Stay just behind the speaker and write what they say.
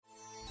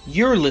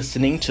You're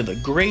listening to the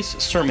Grace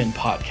Sermon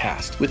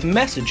Podcast with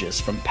messages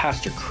from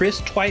Pastor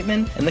Chris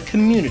Twietman and the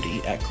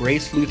community at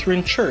Grace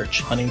Lutheran Church,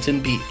 Huntington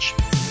Beach.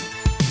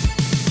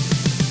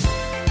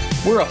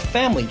 We're a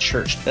family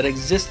church that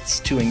exists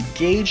to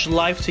engage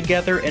life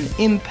together and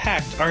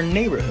impact our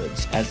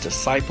neighborhoods as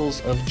disciples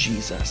of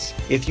Jesus.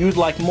 If you'd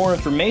like more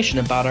information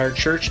about our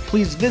church,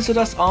 please visit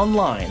us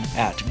online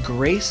at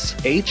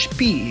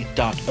gracehb.org.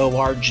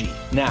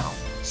 Now,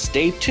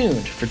 stay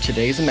tuned for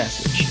today's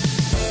message.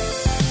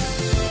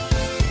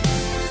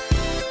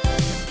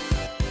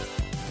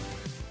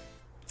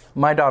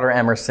 My daughter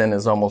Emerson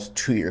is almost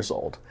 2 years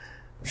old.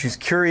 She's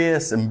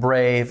curious and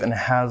brave and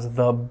has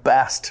the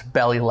best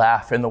belly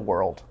laugh in the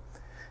world.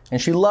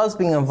 And she loves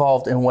being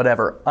involved in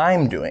whatever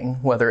I'm doing,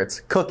 whether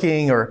it's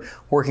cooking or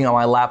working on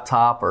my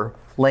laptop or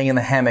laying in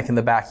the hammock in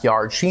the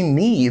backyard. She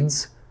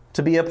needs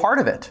to be a part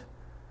of it.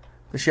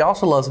 But she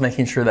also loves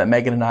making sure that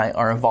Megan and I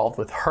are involved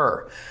with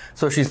her.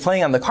 So if she's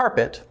playing on the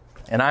carpet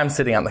and I'm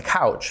sitting on the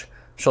couch,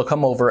 she'll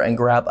come over and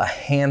grab a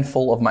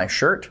handful of my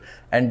shirt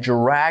and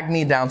drag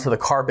me down to the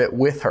carpet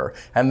with her.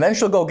 And then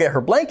she'll go get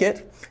her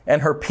blanket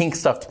and her pink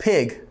stuffed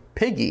pig,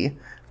 Piggy,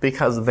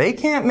 because they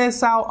can't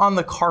miss out on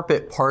the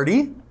carpet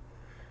party.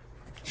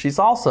 She's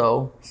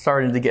also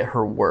starting to get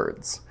her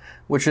words,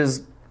 which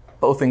is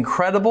both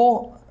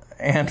incredible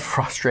and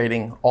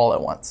frustrating all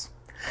at once.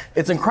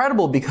 It's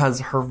incredible because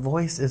her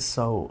voice is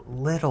so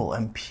little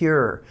and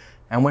pure.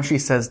 And when she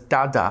says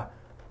dada,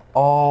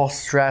 all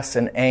stress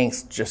and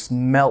angst just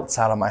melts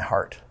out of my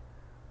heart.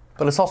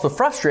 But it's also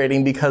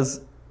frustrating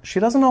because she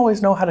doesn't always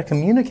know how to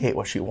communicate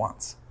what she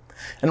wants.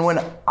 And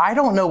when I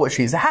don't know what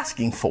she's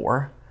asking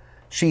for,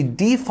 she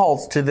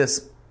defaults to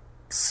this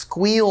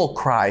squeal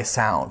cry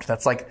sound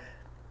that's like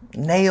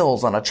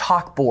nails on a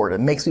chalkboard. It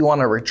makes me want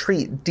to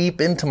retreat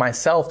deep into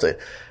myself to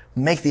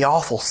make the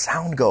awful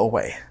sound go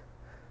away.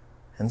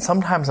 And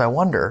sometimes I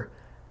wonder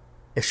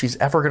if she's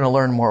ever going to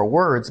learn more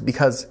words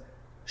because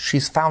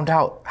she's found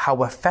out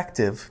how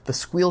effective the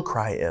squeal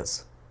cry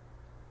is.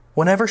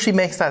 Whenever she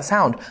makes that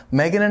sound,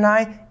 Megan and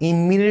I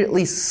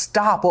immediately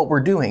stop what we're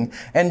doing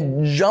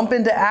and jump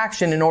into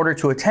action in order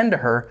to attend to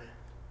her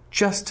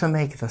just to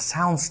make the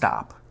sound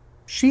stop.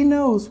 She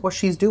knows what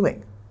she's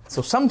doing.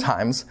 So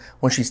sometimes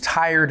when she's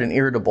tired and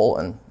irritable,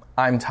 and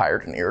I'm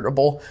tired and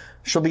irritable,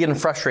 she'll be getting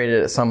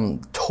frustrated at some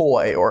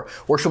toy or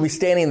she'll be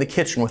standing in the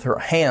kitchen with her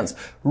hands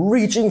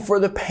reaching for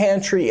the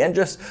pantry and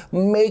just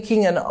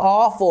making an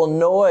awful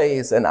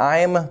noise, and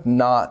I'm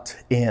not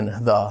in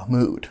the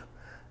mood.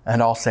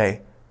 And I'll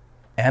say,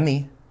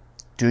 Emmy,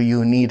 do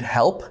you need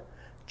help?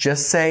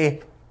 Just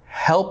say,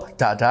 help,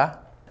 Dada.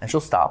 And she'll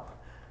stop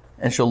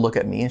and she'll look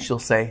at me and she'll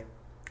say,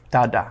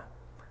 Dada.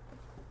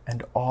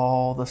 And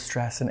all the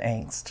stress and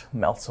angst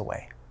melts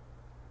away.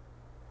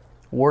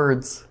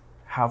 Words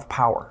have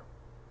power.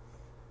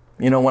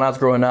 You know, when I was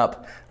growing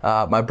up,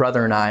 my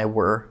brother and I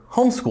were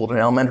homeschooled in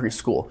elementary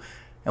school,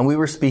 and we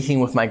were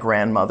speaking with my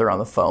grandmother on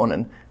the phone,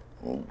 and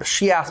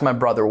she asked my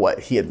brother what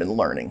he had been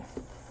learning.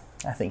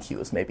 I think he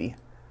was maybe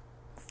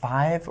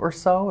 5 or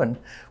so, and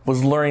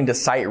was learning to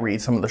sight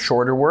read some of the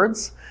shorter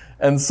words.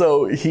 And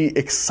so he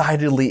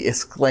excitedly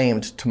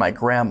exclaimed to my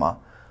grandma,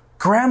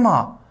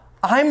 Grandma,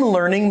 I'm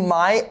learning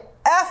my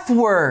F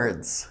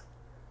words.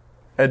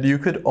 And you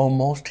could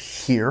almost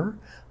hear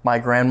my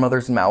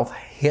grandmother's mouth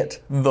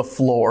hit the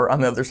floor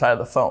on the other side of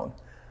the phone.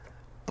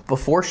 But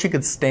before she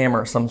could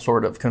stammer some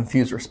sort of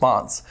confused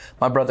response,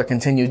 my brother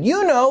continued,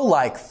 you know,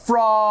 like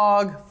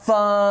frog,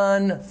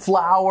 fun,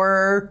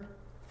 flower.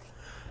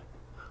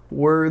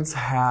 Words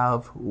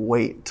have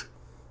weight.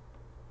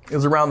 It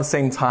was around the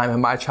same time in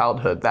my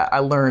childhood that I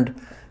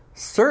learned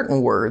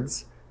certain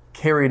words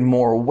carried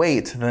more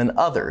weight than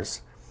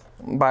others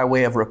by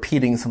way of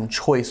repeating some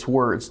choice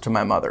words to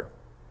my mother.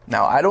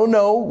 Now, I don't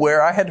know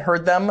where I had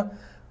heard them,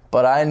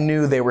 but I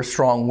knew they were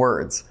strong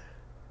words,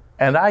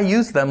 and I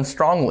used them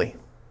strongly.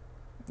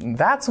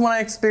 That's when I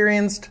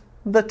experienced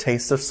the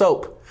taste of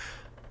soap.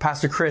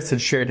 Pastor Chris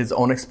had shared his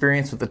own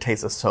experience with the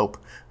taste of soap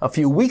a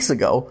few weeks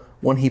ago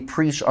when he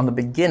preached on the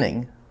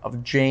beginning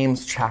of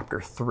James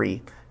chapter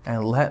 3.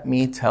 And let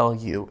me tell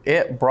you,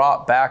 it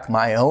brought back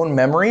my own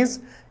memories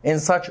in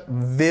such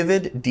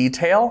vivid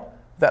detail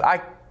that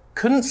I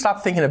couldn't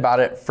stop thinking about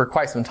it for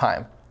quite some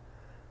time.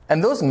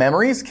 And those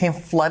memories came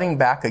flooding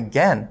back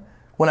again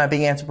when I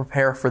began to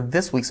prepare for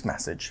this week's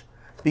message,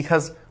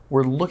 because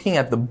we're looking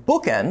at the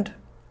bookend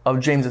of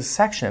James's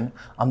section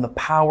on the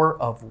power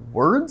of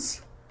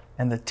words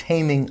and the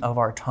taming of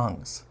our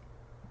tongues.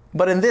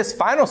 But in this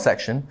final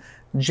section,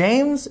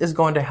 James is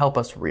going to help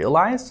us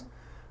realize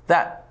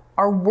that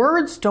our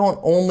words don't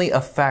only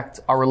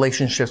affect our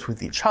relationships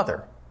with each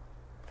other,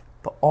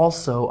 but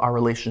also our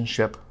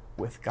relationship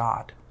with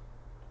God.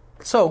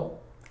 So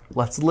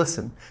let's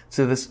listen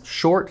to this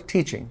short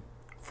teaching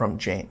from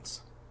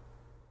James.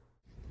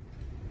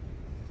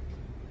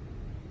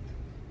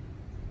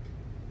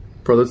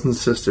 Brothers and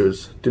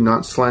sisters, do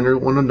not slander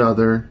one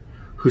another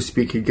who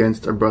speak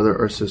against a brother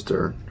or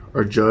sister,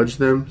 or judge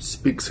them,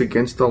 speaks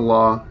against the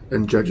law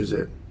and judges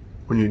it.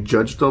 When you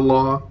judge the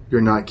law, you're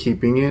not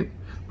keeping it,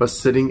 but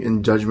sitting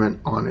in judgment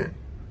on it.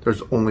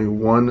 There's only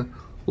one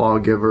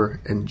lawgiver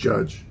and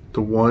judge,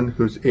 the one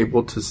who's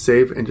able to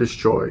save and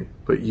destroy.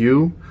 But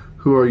you,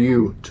 who are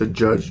you to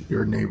judge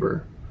your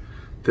neighbor?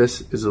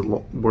 This is the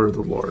word of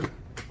the Lord.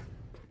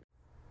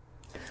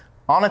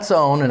 On its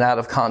own and out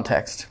of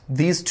context,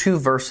 these two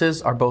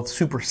verses are both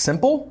super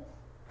simple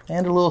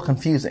and a little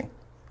confusing.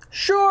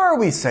 Sure,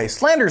 we say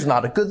slander's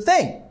not a good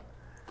thing.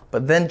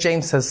 But then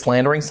James says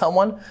slandering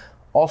someone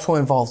also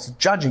involves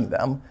judging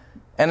them,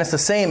 and it's the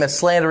same as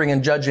slandering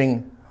and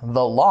judging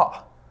the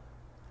law.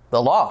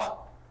 The law.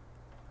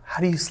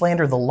 How do you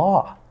slander the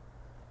law?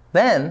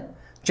 Then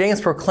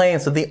James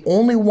proclaims that the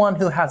only one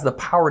who has the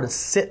power to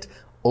sit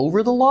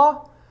over the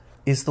law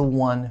is the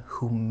one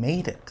who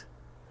made it,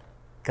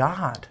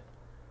 God.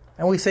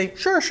 And we say,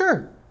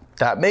 sure,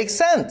 that makes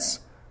sense.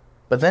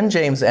 But then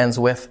James ends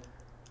with,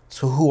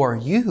 so who are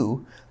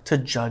you to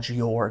judge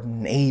your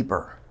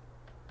neighbor?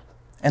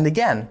 And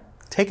again,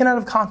 taken out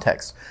of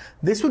context,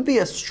 this would be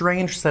a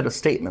strange set of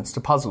statements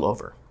to puzzle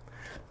over.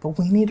 But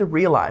we need to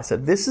realize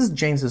that this is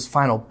James's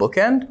final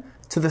bookend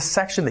to the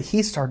section that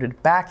he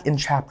started back in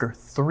chapter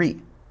 3.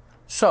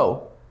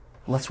 So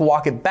let's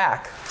walk it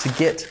back to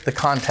get the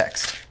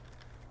context.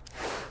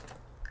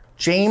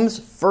 James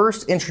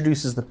first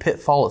introduces the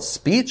pitfall of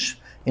speech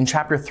in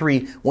chapter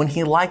 3 when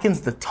he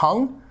likens the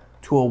tongue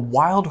to a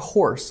wild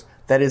horse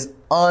that is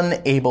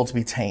unable to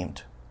be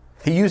tamed.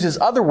 He uses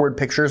other word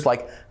pictures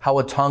like how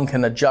a tongue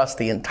can adjust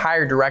the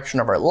entire direction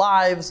of our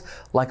lives,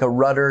 like a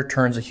rudder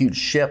turns a huge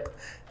ship.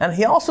 And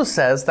he also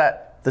says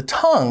that the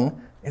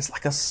tongue is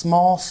like a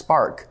small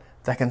spark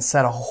that can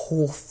set a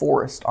whole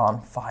forest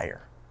on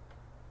fire.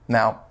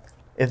 Now,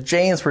 if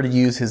James were to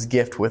use his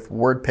gift with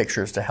word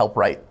pictures to help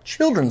write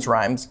children's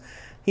rhymes,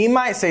 he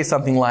might say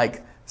something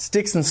like,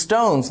 sticks and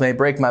stones may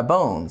break my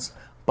bones,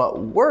 but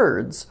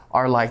words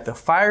are like the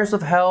fires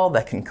of hell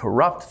that can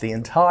corrupt the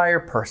entire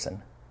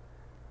person.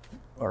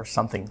 Or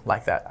something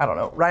like that. I don't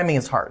know. Rhyming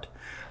is hard.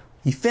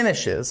 He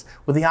finishes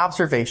with the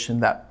observation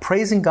that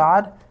praising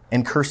God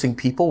and cursing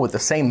people with the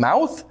same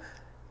mouth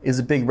is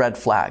a big red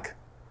flag.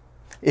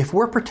 If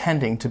we're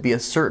pretending to be a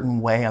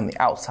certain way on the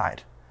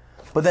outside,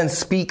 but then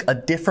speak a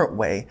different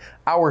way,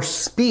 our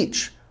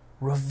speech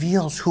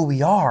reveals who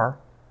we are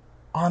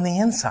on the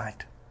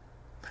inside.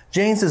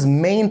 James's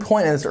main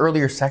point in this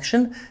earlier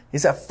section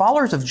is that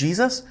followers of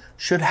Jesus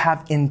should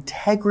have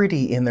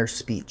integrity in their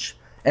speech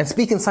and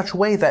speak in such a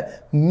way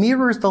that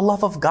mirrors the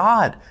love of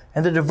God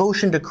and the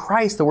devotion to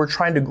Christ that we're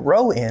trying to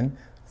grow in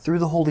through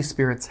the Holy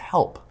Spirit's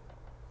help.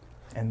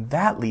 And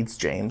that leads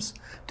James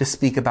to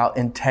speak about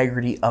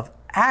integrity of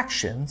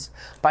actions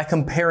by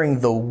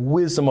comparing the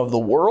wisdom of the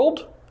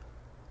world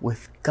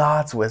with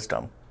God's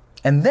wisdom.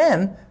 And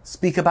then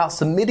speak about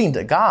submitting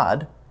to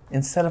God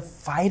instead of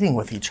fighting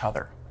with each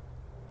other.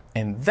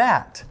 And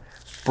that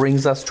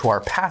brings us to our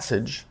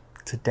passage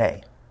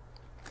today.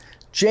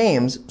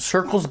 James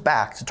circles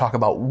back to talk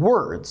about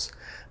words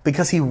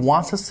because he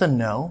wants us to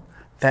know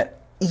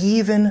that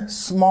even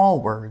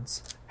small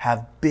words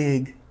have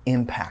big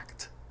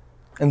impact.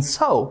 And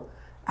so,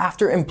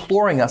 after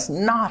imploring us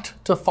not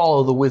to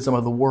follow the wisdom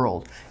of the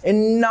world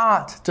and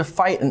not to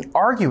fight and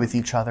argue with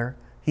each other,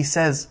 he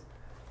says,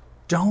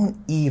 don't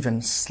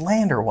even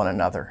slander one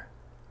another.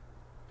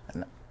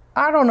 And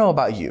I don't know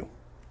about you,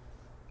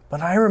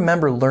 but I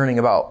remember learning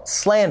about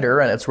slander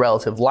and its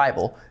relative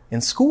libel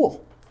in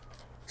school.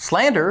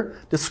 Slander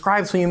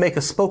describes when you make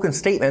a spoken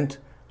statement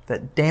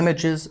that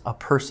damages a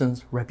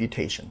person's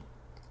reputation,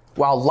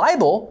 while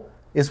libel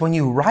is when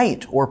you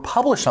write or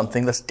publish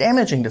something that's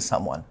damaging to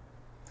someone.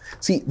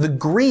 See, the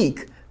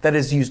Greek that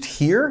is used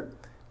here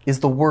is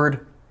the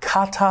word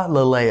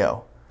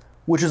kataleleo,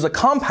 which is a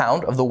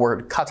compound of the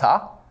word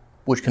kata,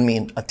 which can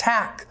mean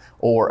attack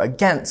or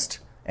against,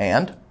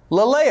 and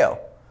leleo,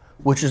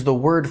 which is the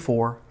word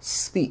for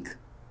speak.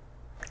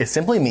 It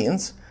simply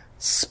means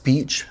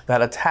speech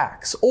that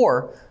attacks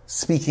or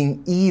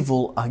speaking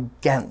evil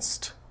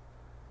against.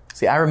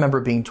 See, I remember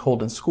being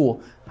told in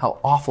school how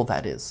awful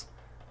that is,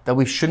 that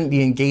we shouldn't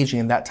be engaging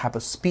in that type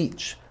of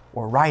speech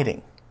or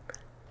writing.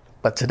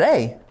 But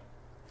today,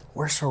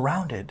 we're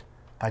surrounded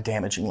by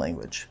damaging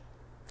language.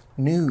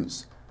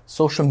 News,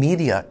 social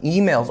media,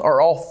 emails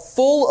are all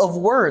full of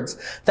words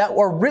that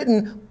were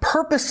written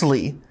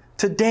purposely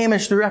to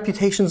damage the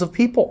reputations of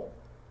people.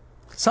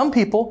 Some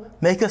people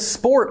make a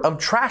sport of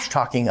trash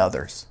talking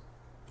others.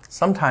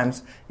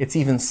 Sometimes it's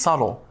even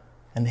subtle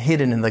and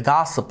hidden in the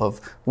gossip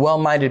of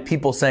well-minded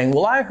people saying,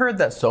 well, I heard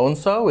that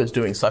so-and-so is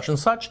doing such and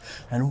such,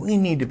 and we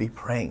need to be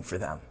praying for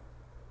them.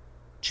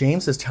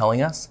 James is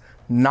telling us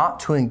not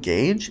to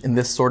engage in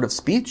this sort of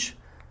speech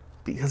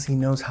because he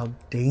knows how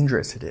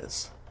dangerous it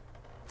is.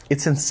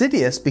 It's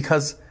insidious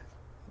because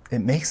it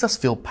makes us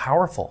feel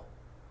powerful.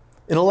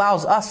 It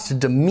allows us to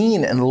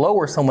demean and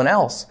lower someone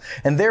else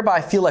and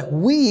thereby feel like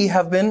we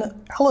have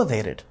been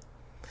elevated.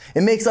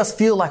 It makes us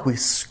feel like we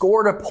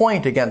scored a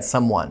point against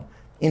someone,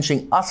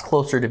 inching us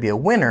closer to be a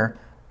winner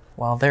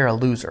while they're a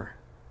loser.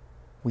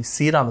 We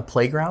see it on the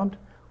playground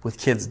with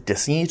kids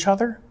dissing each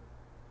other,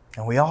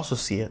 and we also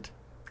see it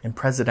in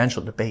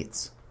presidential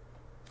debates.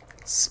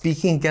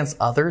 Speaking against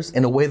others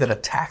in a way that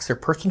attacks their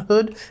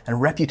personhood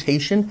and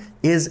reputation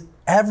is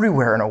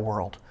everywhere in our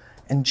world.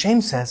 And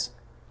James says,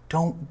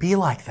 don't be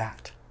like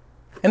that.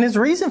 And his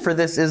reason for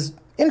this is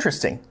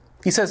interesting.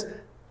 He says,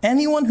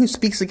 anyone who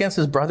speaks against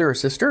his brother or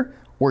sister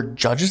or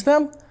judges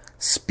them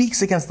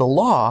speaks against the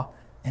law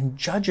and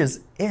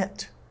judges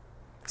it.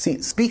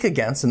 See, speak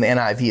against in the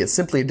NIV is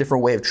simply a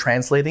different way of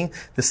translating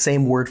the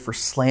same word for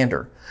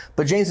slander.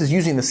 But James is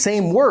using the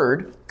same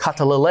word,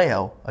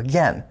 katalaleo,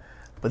 again,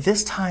 but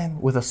this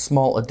time with a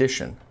small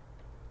addition.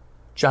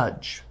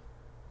 Judge.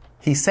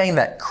 He's saying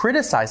that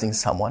criticizing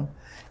someone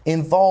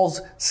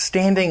involves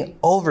standing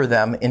over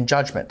them in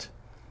judgment.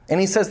 And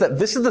he says that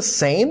this is the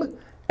same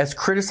as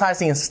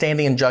criticizing and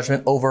standing in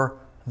judgment over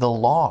the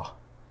law.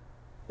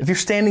 If you're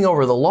standing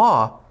over the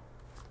law,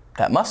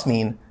 that must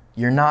mean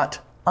you're not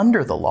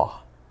under the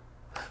law.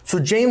 So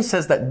James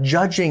says that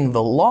judging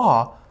the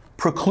law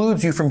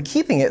precludes you from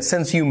keeping it,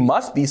 since you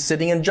must be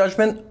sitting in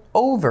judgment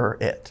over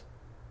it.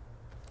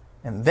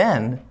 And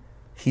then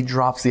he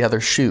drops the other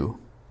shoe.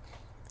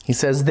 He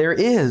says there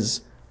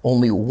is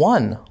only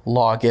one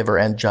lawgiver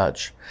and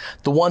judge,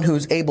 the one who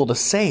is able to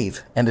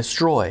save and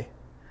destroy.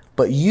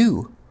 But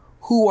you,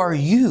 who are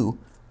you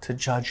to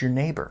judge your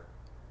neighbor?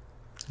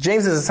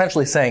 James is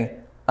essentially saying,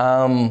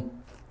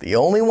 the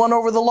only one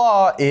over the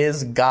law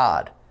is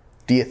God.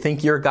 Do you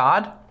think you're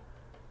God?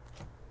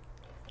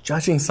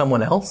 Judging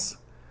someone else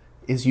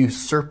is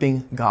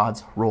usurping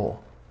God's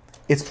role.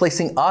 It's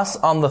placing us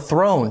on the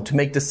throne to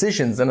make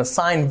decisions and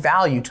assign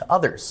value to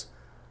others.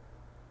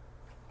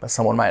 But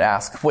someone might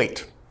ask,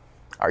 wait,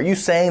 are you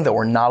saying that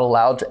we're not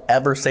allowed to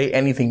ever say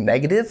anything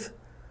negative?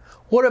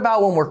 What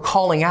about when we're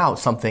calling out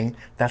something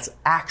that's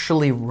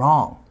actually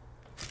wrong?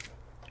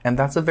 And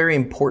that's a very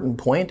important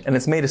point, and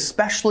it's made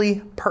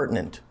especially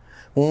pertinent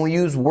when we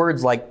use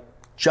words like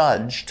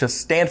judge to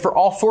stand for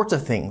all sorts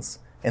of things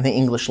in the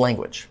English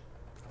language.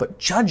 But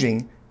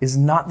judging is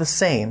not the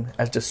same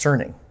as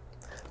discerning.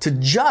 To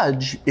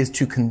judge is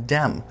to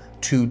condemn,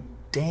 to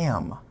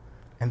damn,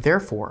 and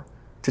therefore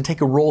to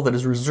take a role that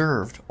is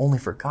reserved only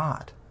for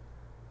God.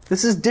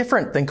 This is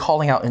different than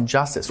calling out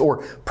injustice or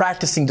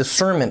practicing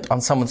discernment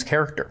on someone's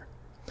character.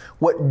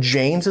 What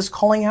James is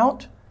calling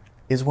out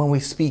is when we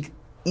speak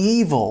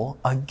evil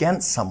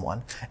against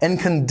someone and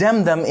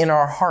condemn them in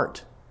our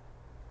heart.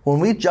 When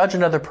we judge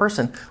another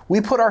person, we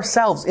put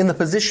ourselves in the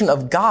position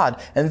of God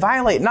and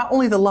violate not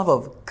only the love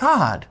of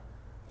God,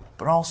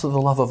 but also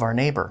the love of our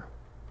neighbor.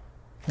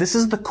 This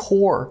is the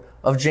core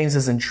of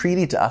James's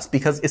entreaty to us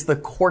because it's the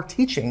core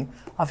teaching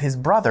of his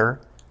brother,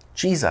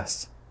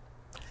 Jesus.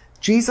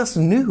 Jesus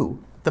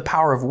knew the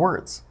power of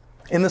words.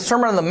 In the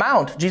Sermon on the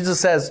Mount, Jesus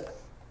says,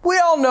 we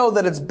all know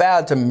that it's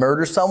bad to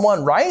murder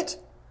someone, right?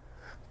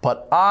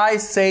 But I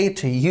say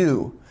to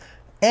you,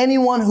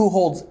 anyone who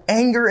holds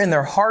anger in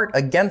their heart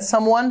against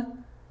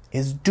someone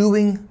is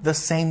doing the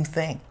same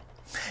thing.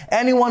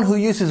 Anyone who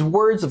uses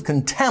words of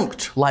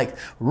contempt like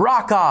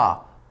raka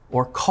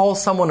or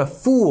calls someone a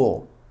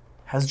fool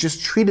has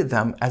just treated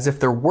them as if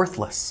they're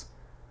worthless,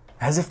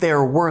 as if they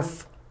are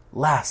worth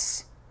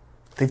less.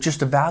 They've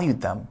just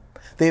devalued them.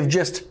 They've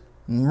just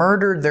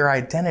murdered their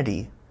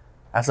identity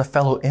as a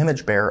fellow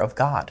image bearer of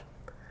God.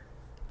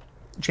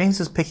 James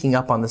is picking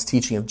up on this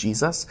teaching of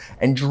Jesus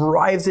and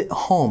drives it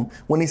home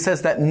when he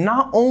says that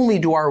not only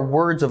do our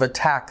words of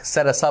attack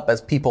set us up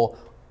as people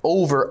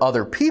over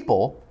other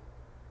people,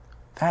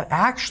 that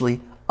actually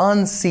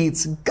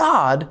unseats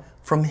God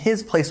from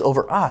his place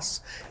over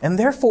us, and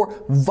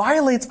therefore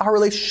violates our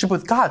relationship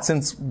with God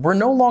since we're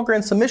no longer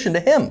in submission to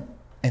him.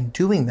 And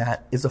doing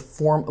that is a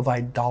form of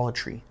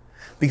idolatry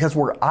because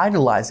we're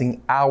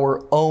idolizing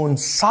our own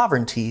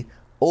sovereignty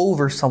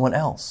over someone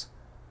else,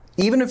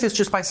 even if it's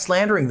just by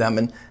slandering them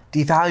and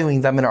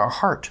devaluing them in our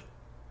heart.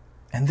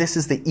 And this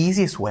is the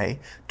easiest way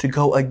to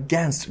go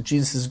against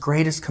Jesus'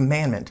 greatest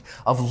commandment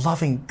of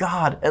loving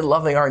God and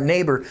loving our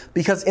neighbor,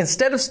 because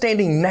instead of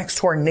standing next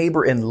to our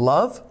neighbor in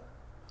love,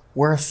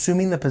 we're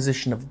assuming the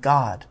position of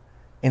God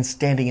and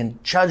standing in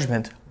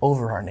judgment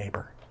over our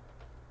neighbor.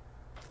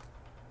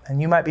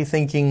 And you might be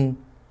thinking,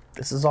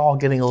 this is all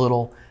getting a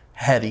little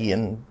heady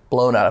and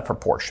blown out of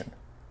proportion.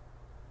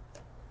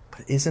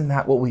 But isn't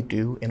that what we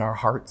do in our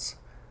hearts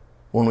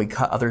when we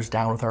cut others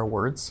down with our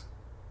words?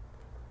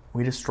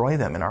 We destroy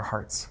them in our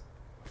hearts.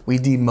 We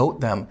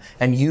demote them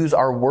and use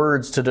our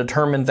words to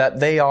determine that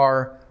they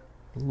are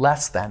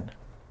less than.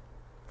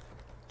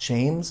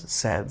 James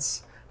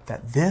says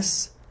that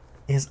this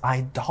is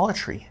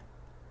idolatry.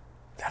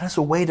 That is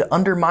a way to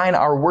undermine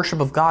our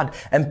worship of God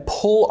and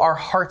pull our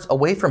hearts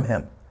away from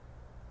him.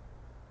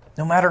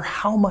 No matter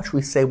how much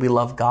we say we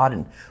love God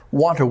and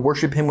want to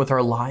worship him with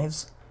our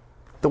lives,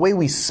 the way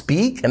we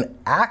speak and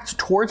act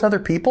towards other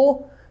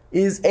people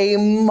is a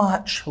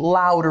much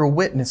louder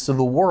witness to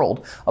the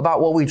world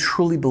about what we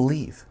truly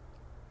believe.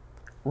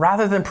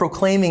 Rather than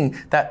proclaiming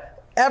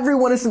that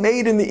everyone is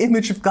made in the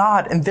image of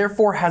God and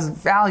therefore has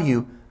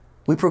value,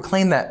 we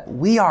proclaim that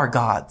we are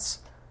God's,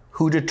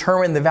 who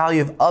determine the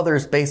value of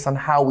others based on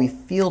how we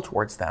feel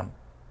towards them.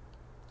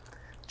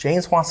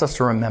 James wants us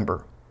to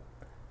remember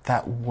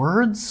that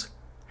words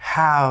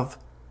have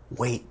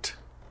weight.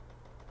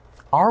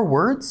 Our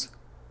words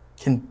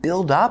can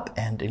build up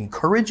and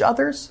encourage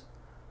others,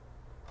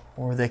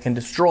 or they can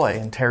destroy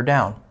and tear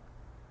down.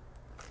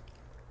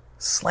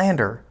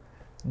 Slander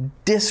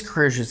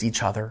discourages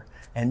each other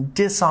and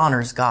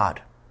dishonors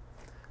God.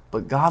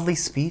 But godly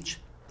speech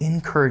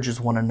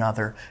encourages one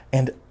another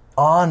and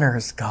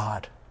honors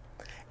God.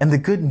 And the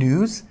good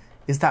news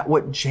is that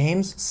what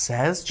James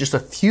says just a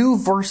few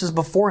verses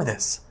before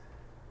this,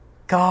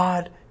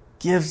 God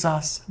gives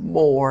us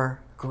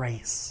more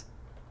grace.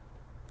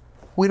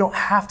 We don't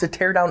have to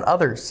tear down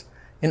others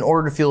in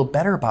order to feel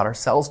better about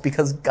ourselves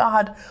because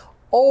God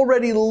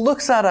already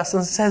looks at us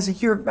and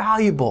says, you're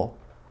valuable.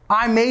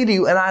 I made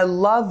you and I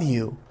love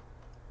you.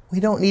 We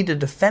don't need to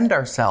defend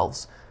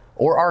ourselves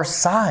or our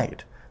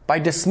side by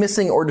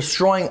dismissing or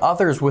destroying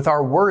others with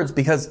our words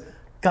because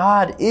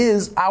God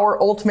is our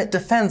ultimate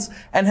defense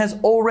and has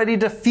already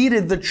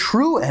defeated the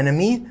true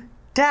enemy,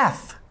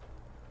 death.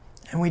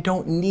 And we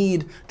don't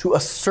need to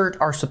assert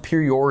our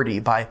superiority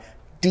by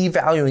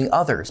devaluing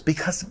others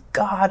because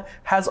God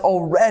has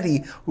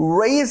already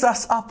raised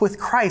us up with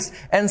Christ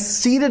and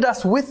seated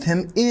us with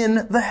him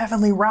in the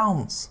heavenly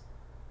realms.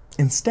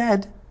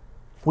 Instead,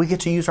 we get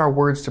to use our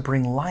words to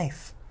bring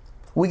life.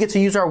 We get to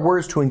use our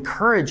words to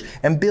encourage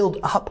and build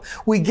up.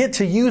 We get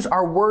to use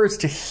our words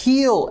to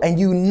heal and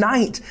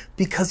unite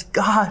because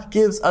God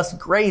gives us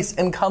grace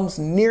and comes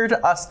near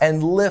to us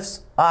and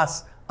lifts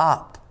us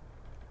up.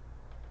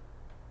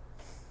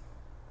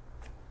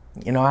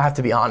 You know, I have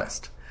to be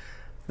honest.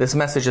 This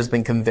message has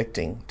been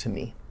convicting to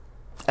me.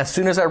 As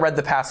soon as I read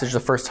the passage the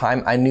first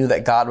time, I knew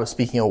that God was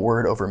speaking a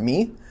word over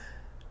me,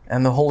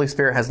 and the Holy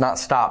Spirit has not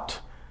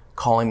stopped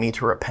calling me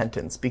to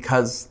repentance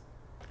because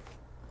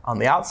on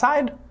the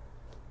outside,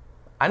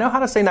 I know how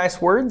to say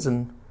nice words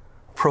and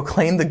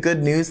proclaim the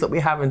good news that we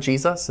have in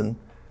Jesus and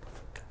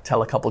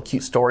tell a couple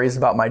cute stories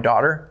about my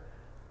daughter.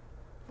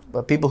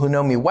 But people who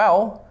know me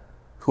well,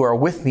 who are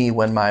with me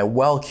when my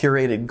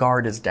well-curated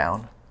guard is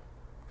down,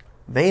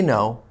 they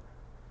know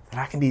that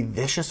I can be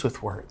vicious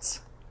with words.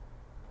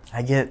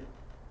 I get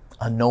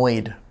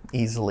annoyed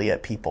easily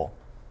at people.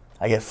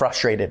 I get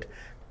frustrated.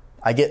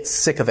 I get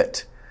sick of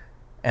it.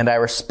 And I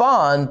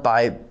respond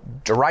by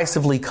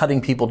derisively cutting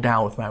people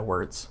down with my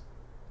words.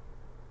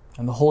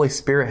 And the Holy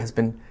Spirit has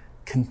been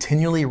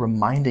continually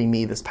reminding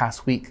me this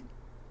past week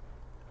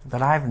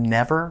that I've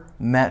never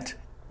met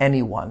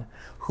anyone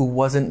who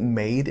wasn't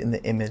made in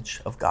the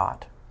image of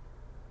God.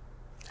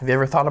 Have you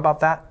ever thought about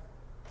that?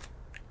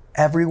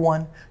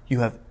 Everyone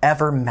you have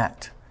ever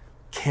met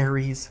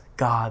carries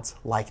God's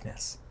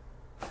likeness.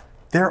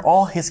 They're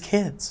all his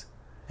kids.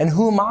 And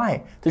who am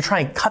I to try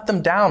and cut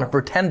them down and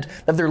pretend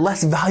that they're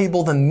less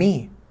valuable than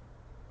me?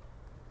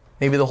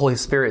 Maybe the Holy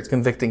Spirit is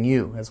convicting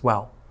you as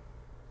well.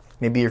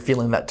 Maybe you're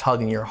feeling that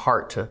tug in your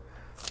heart to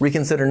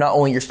reconsider not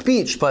only your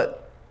speech,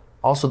 but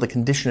also the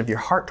condition of your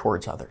heart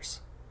towards others.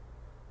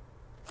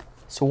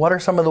 So what are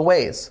some of the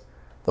ways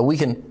that we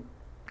can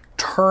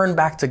turn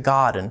back to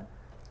God and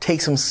take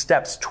some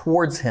steps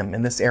towards him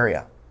in this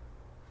area?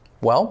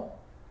 Well,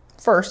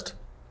 first,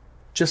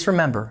 just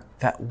remember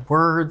that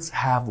words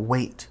have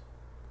weight.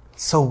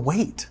 So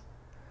wait.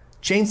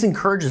 James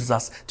encourages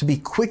us to be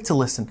quick to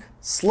listen,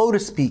 slow to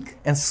speak,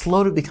 and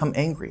slow to become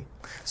angry.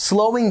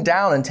 Slowing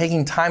down and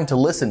taking time to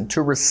listen,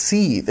 to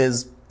receive,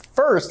 is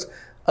first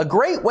a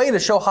great way to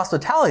show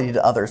hospitality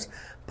to others,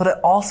 but it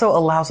also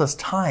allows us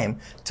time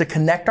to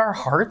connect our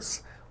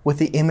hearts with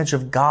the image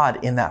of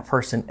God in that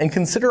person and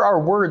consider our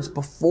words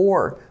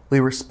before we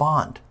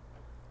respond.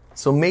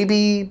 So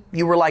maybe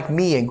you were like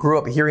me and grew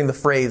up hearing the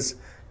phrase,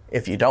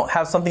 if you don't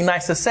have something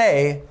nice to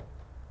say,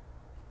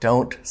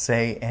 don't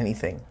say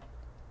anything.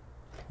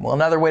 Well,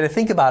 another way to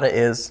think about it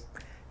is,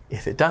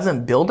 if it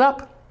doesn't build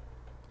up,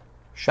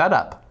 shut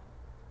up.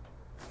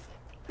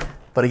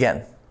 But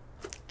again,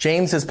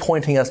 James is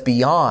pointing us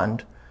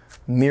beyond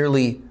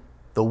merely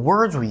the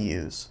words we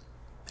use.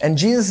 And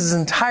Jesus'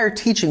 entire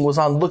teaching was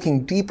on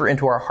looking deeper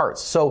into our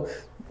hearts. So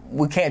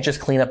we can't just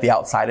clean up the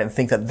outside and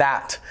think that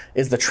that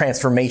is the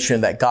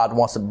transformation that God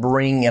wants to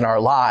bring in our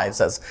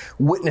lives as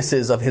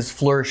witnesses of his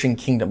flourishing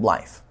kingdom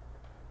life.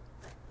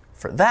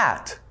 For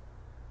that,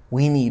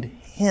 we need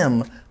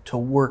him to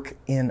work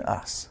in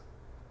us.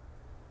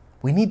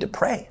 We need to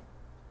pray.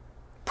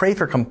 Pray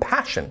for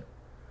compassion.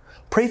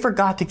 Pray for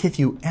God to give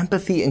you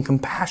empathy and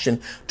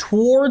compassion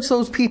towards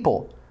those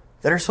people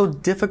that are so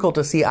difficult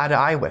to see eye to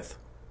eye with.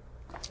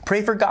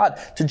 Pray for God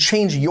to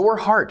change your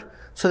heart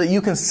so that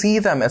you can see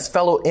them as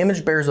fellow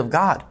image bearers of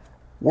God,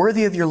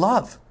 worthy of your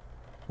love.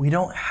 We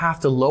don't have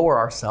to lower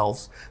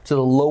ourselves to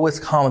the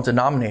lowest common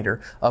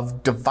denominator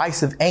of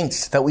divisive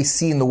angst that we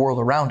see in the world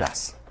around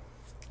us.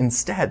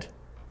 Instead,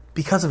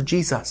 because of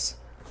Jesus,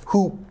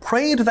 who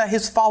prayed that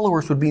his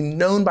followers would be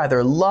known by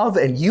their love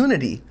and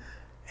unity,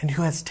 and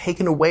who has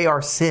taken away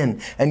our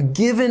sin and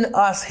given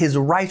us his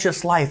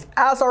righteous life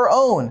as our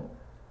own,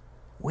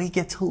 we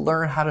get to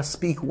learn how to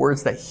speak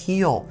words that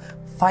heal,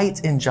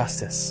 fight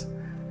injustice,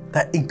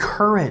 that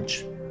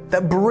encourage,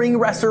 that bring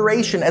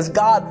restoration as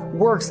God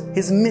works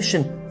his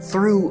mission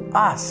through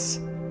us.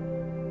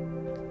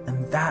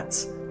 And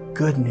that's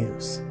good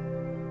news.